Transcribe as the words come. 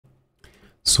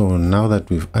So now that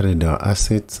we've added our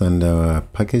assets and our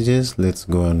packages, let's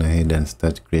go on ahead and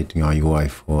start creating our UI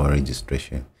for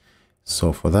registration.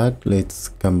 So for that, let's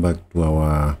come back to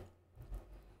our,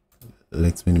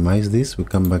 let's minimize this. We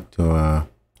come back to our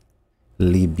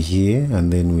lib here,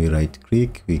 and then we right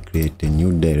click, we create a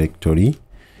new directory.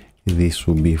 This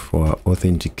will be for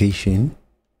authentication.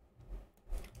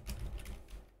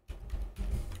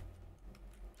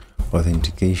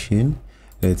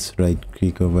 Let's right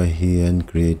click over here and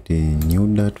create a new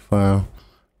 .dat file.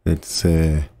 Let's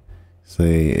say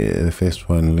the first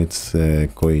one, let's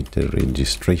call it a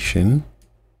registration.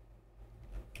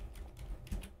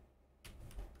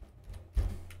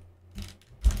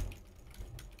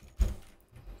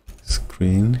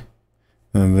 Screen,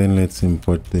 and then let's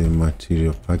import the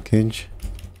material package.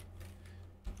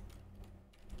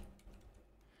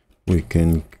 We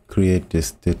can create a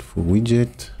stateful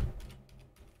widget.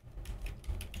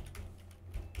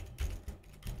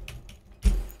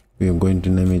 We are going to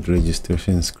name it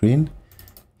registration screen.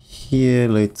 Here,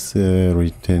 let's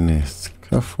return a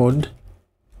scaffold.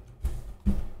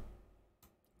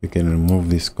 We can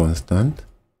remove this constant.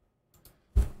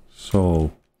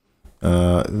 So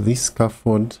this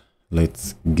scaffold,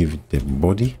 let's give it a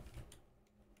body,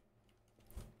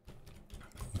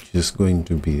 which is going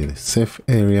to be the safe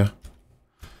area.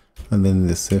 And then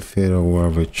the safe area will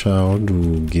have a child.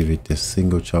 We'll give it a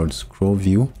single child scroll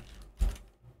view.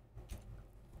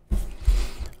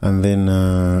 And then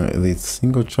the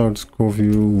single child scroll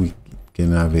view, we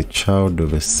can have a child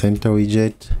of a center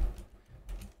widget.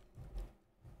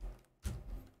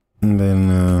 And then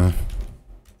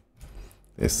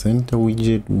the center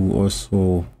widget will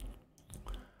also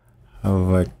have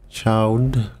a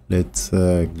child. Let's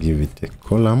give it a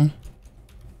column.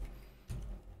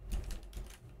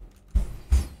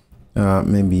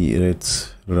 Maybe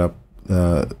let's wrap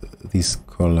this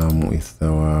column with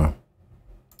our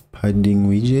padding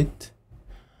widget,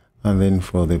 and then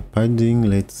for the padding,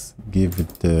 let's give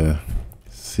it a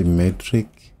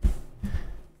symmetric.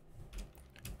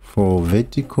 For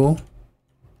vertical,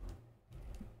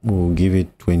 we'll give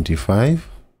it 25.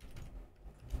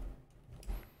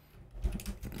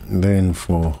 Then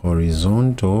for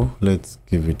horizontal, let's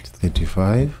give it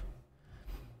 35.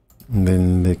 And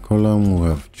then the column will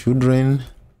have children.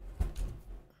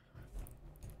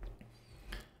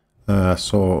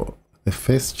 So the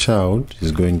first child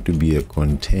is going to be a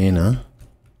container.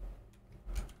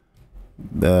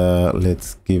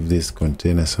 Let's give this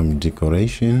container some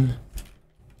decoration.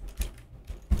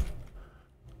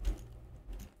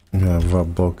 We have a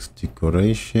box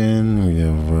decoration. We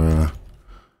have a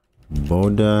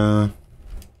border.o.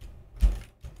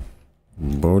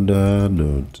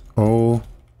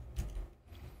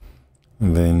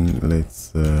 Then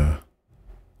let's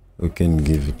we can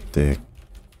give it a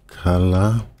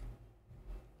color.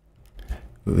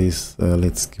 This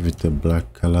let's give it a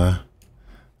black color,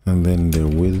 and then the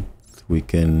width we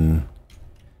can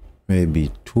maybe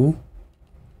 2.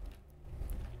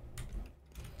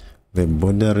 The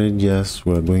border radius,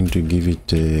 we're going to give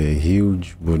it a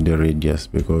huge border radius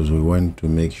because we want to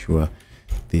make sure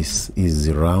this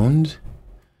is round.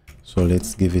 So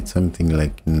let's give it something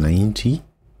like 90.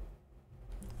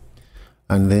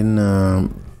 And then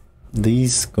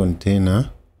this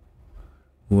container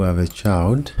will have a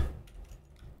child,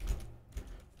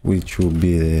 which will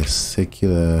be a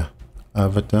circular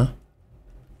avatar.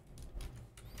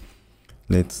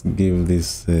 Let's give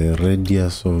this a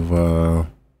radius of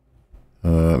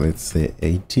let's say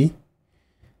 80.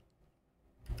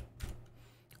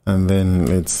 And then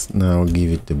let's now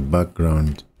give it a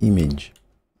background image.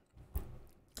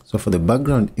 So for the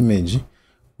background image,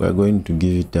 we're going to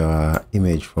give it our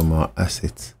image from our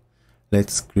assets.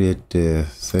 Let's create a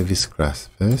service class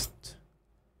first.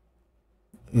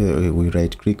 We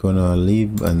right click on our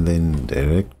lib and then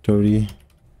directory.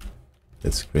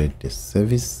 Let's create a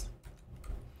service,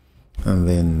 and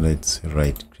then let's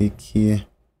right click here.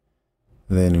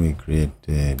 Then we create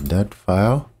a .dat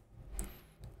file,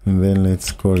 and then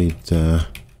let's call it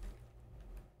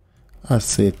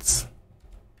assets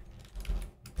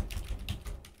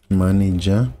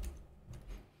manager.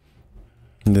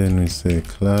 And then we say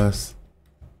class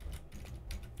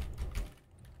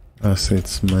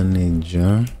assets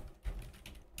manager.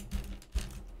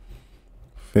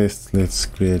 First, let's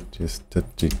create a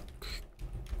static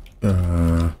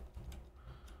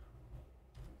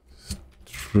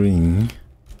string,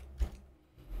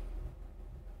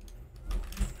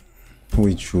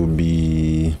 which will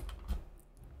be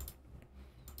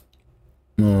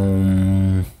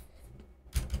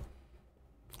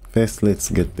first let's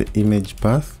get the image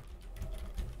path.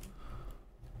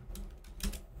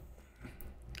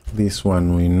 this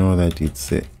one we know that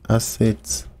it's a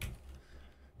assets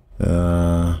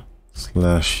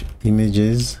slash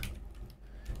images.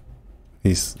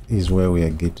 This is where we are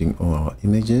getting all our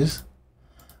images.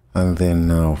 And then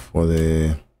now for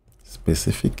the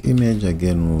specific image,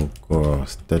 again we'll call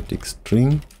static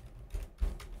string,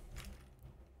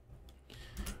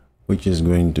 which is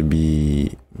going to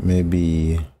be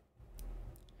maybe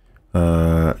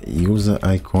user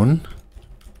icon.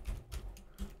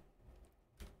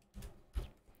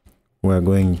 We're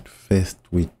going to first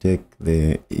we take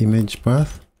the image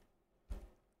path,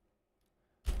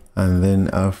 and then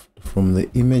from the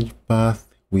image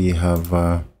path we have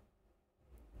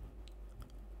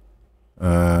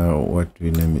what do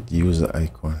we name it? User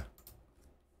icon.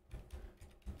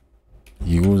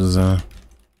 User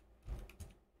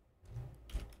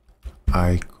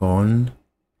icon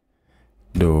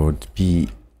dot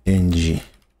png,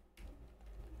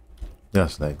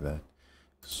 just like that.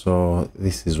 So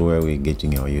this is where we're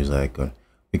getting our user icon.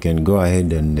 We can go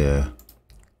ahead and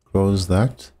close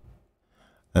that,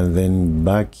 and then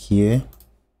back here,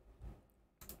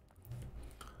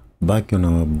 back on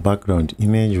our background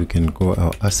image, we can call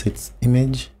our assets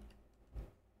image.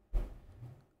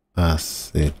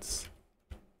 Assets,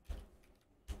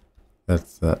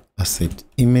 that's the asset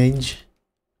image.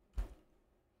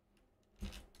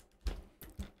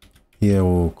 Here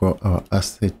we'll call our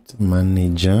asset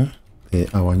manager,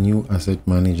 our new asset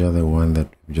manager, the one that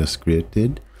we just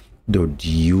created, dot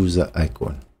user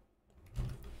icon.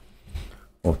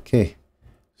 Okay,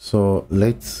 so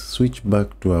let's switch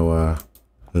back to our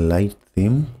light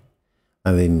theme,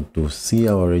 and then to see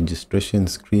our registration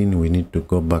screen we need to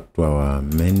go back to our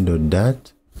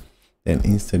main.dat. Then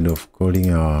instead of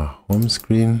calling our home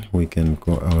screen, we can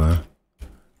call our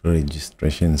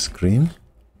registration screen.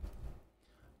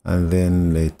 And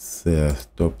then let's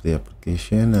stop the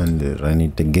application and run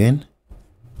it again.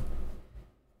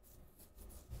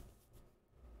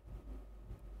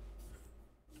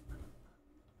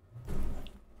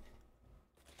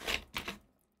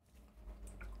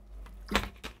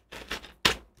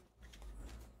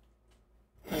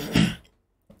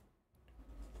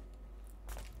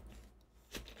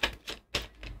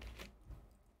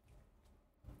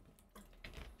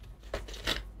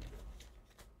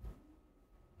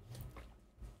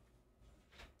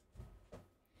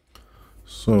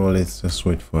 So let's just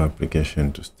wait for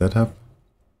application to start up.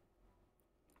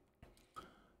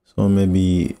 So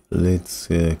maybe let's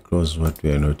close what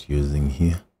we are not using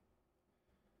here.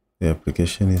 The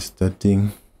application is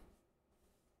starting.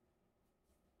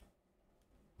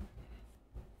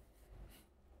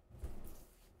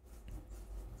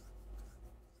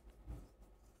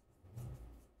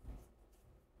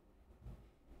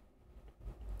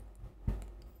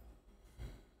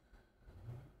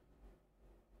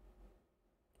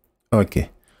 Okay,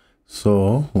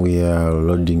 so we are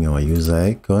loading our user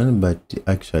icon, but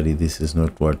actually this is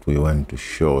not what we want to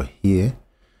show here.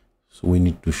 So we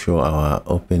need to show our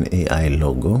OpenAI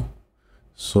logo.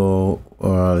 So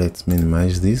let's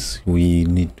minimize this. We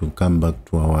need to come back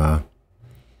to our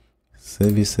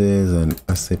services and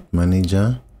asset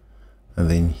manager, and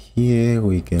then here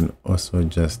we can also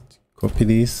just copy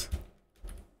this,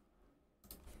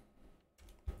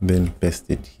 then paste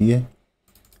it here.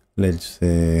 Let's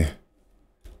say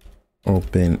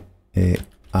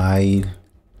OpenAI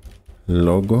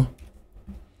logo.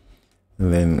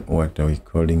 Then what are we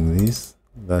calling this?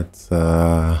 That's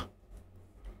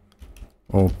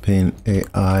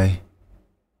OpenAI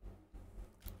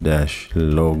dash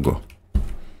logo.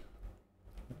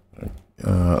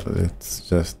 Let's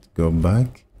just go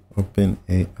back,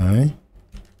 OpenAI,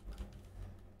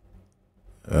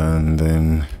 and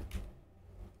then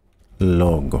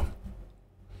logo.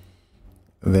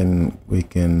 Then we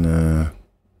can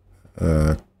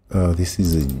this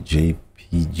is a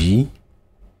JPG,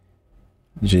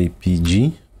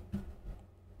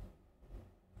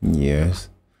 yes,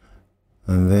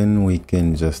 and then we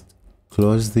can just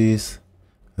close this,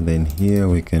 and then here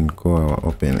we can call our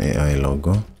OpenAI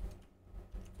logo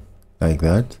like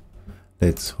that.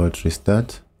 Let's hot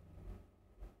restart.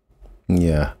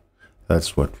 Yeah,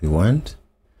 that's what we want.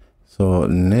 So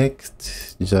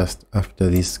next, just after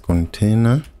this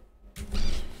container,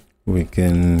 we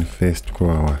can first call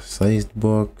our sized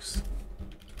box.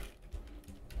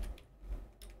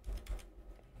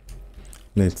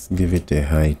 Let's give it a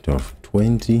height of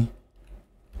 20.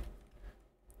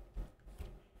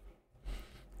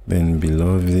 Then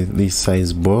below this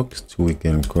size box, we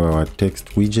can call our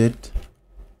text widget.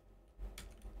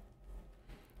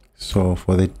 So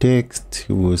for the text,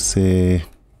 we'll say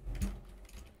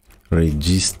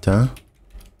register,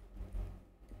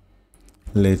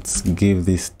 Let's give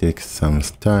this text some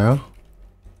style,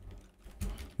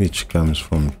 which comes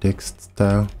from text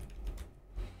style.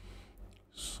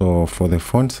 So for the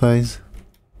font size,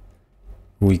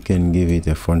 we can give it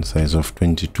a font size of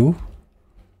 22.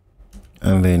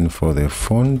 And then for the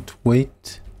font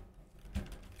weight,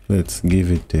 let's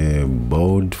give it a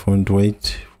bold font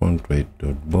weight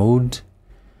dot bold.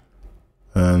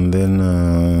 And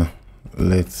then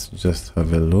let's just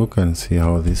have a look and see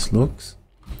how this looks.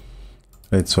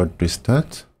 Let's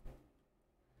restart.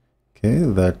 Okay,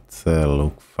 that's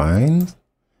look fine.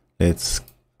 Let's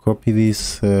copy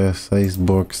this size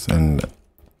box, and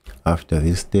after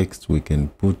this text we can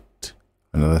put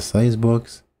another size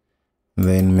box.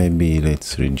 Then maybe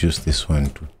let's reduce this one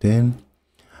to 10,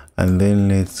 and then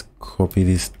let's copy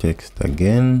this text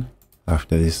again.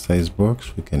 After this size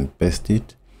box we can paste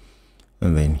it,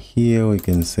 and then here we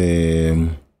can say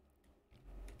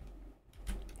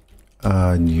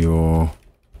add your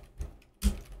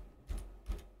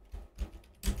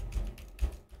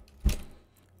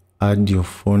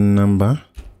phone number,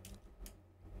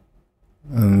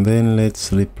 and then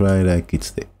let's reply like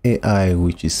it's the AI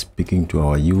which is speaking to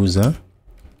our user.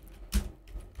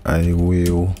 I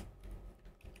will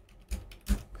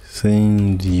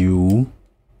send you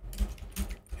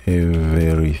a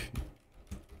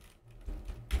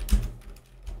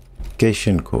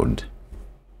verification code.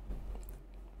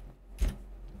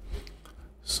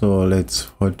 So let's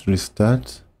hot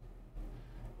restart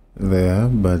there,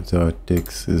 but our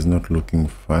text is not looking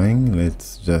fine.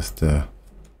 Let's just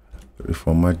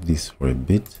reformat this for a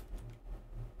bit.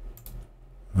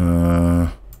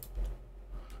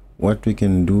 What we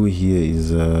can do here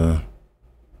is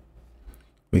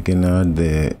we can add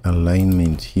the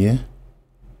alignment here,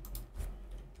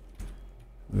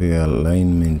 the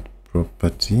alignment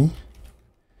property,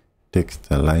 text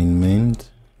alignment.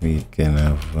 We can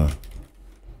have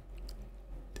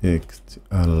text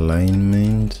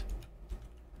alignment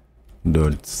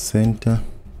dot center.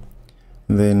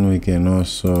 Then we can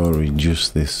also reduce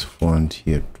this font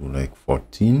here to like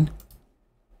 14.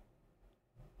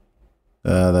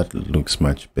 That looks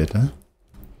much better.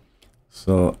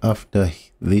 So after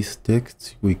this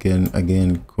text, we can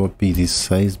again copy this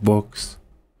size box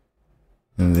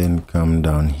and then come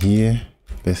down here,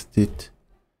 paste it.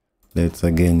 Let's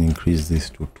again increase this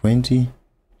to 20.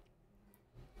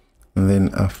 And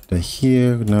then after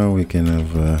here, now we can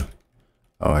have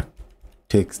our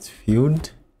text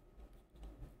field.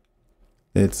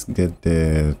 Let's get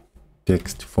the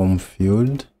text form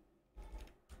field,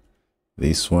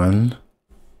 this one.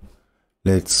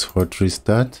 Let's hot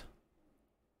restart.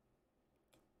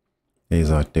 There's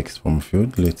our text form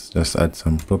field. Let's just add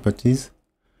some properties.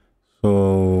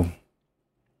 So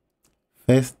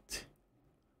first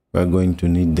we're going to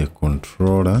need the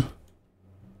controller.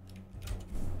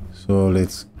 So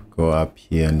let's go up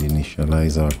here and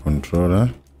initialize our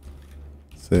controller.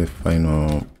 Say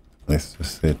final, let's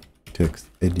just set text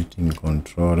editing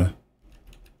controller.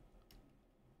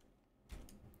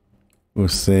 We'll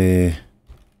say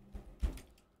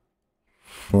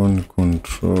phone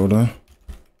controller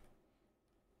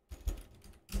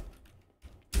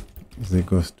is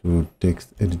equals to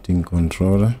text editing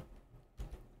controller,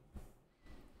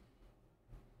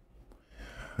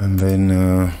 and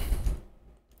then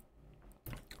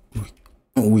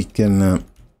we can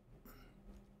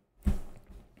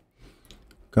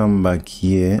come back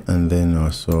here and then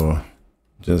also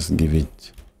just give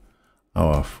it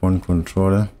our phone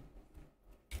controller.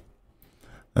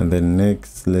 And then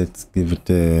next, let's give it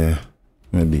a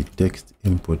maybe text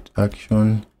input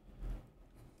action,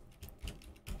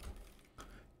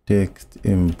 text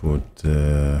input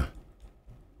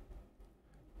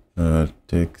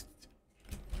text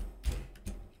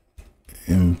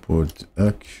input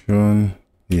action.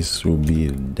 This will be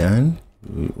done.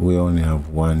 We only have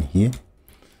one here.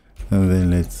 And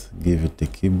then let's give it a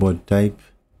keyboard type,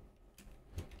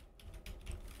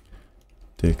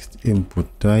 text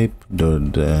input type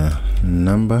dot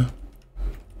number,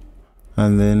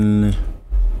 and then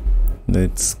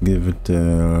let's give it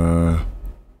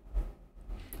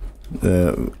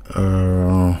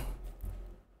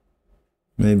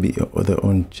maybe the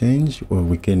on change, or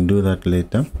we can do that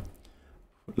later.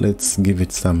 Let's give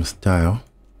it some style,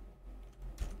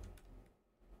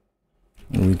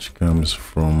 which comes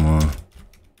from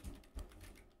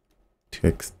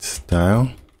text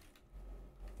style.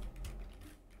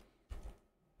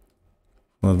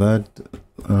 For that,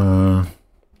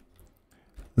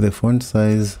 the font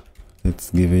size, let's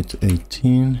give it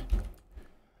 18.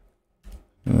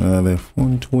 The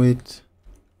font weight,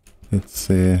 let's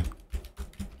say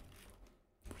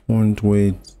font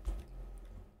weight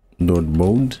dot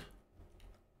bold.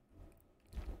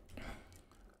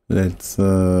 Let's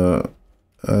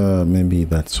maybe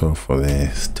that's all for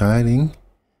the styling.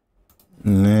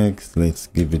 Next, let's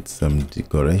give it some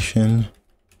decoration.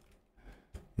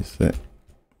 It's a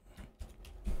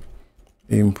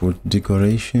input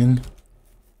decoration.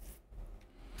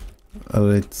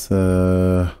 Let's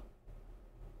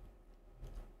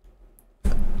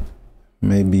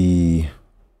maybe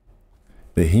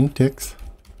the hint text.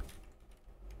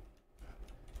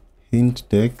 Hint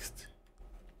text,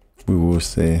 we will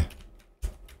say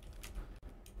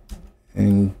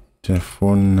enter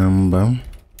phone number.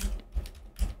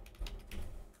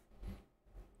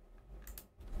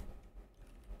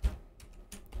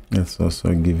 Let's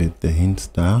also give it the hint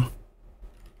style,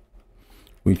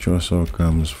 which also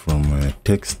comes from a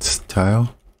text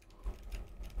style.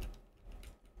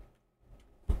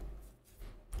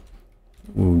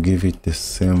 We'll give it the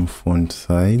same font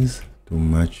size to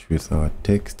match with our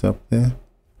text up there.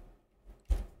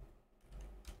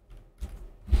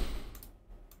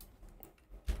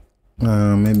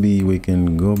 Maybe we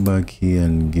can go back here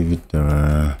and give it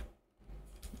a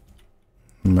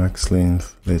max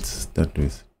length. Let's start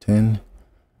with 10.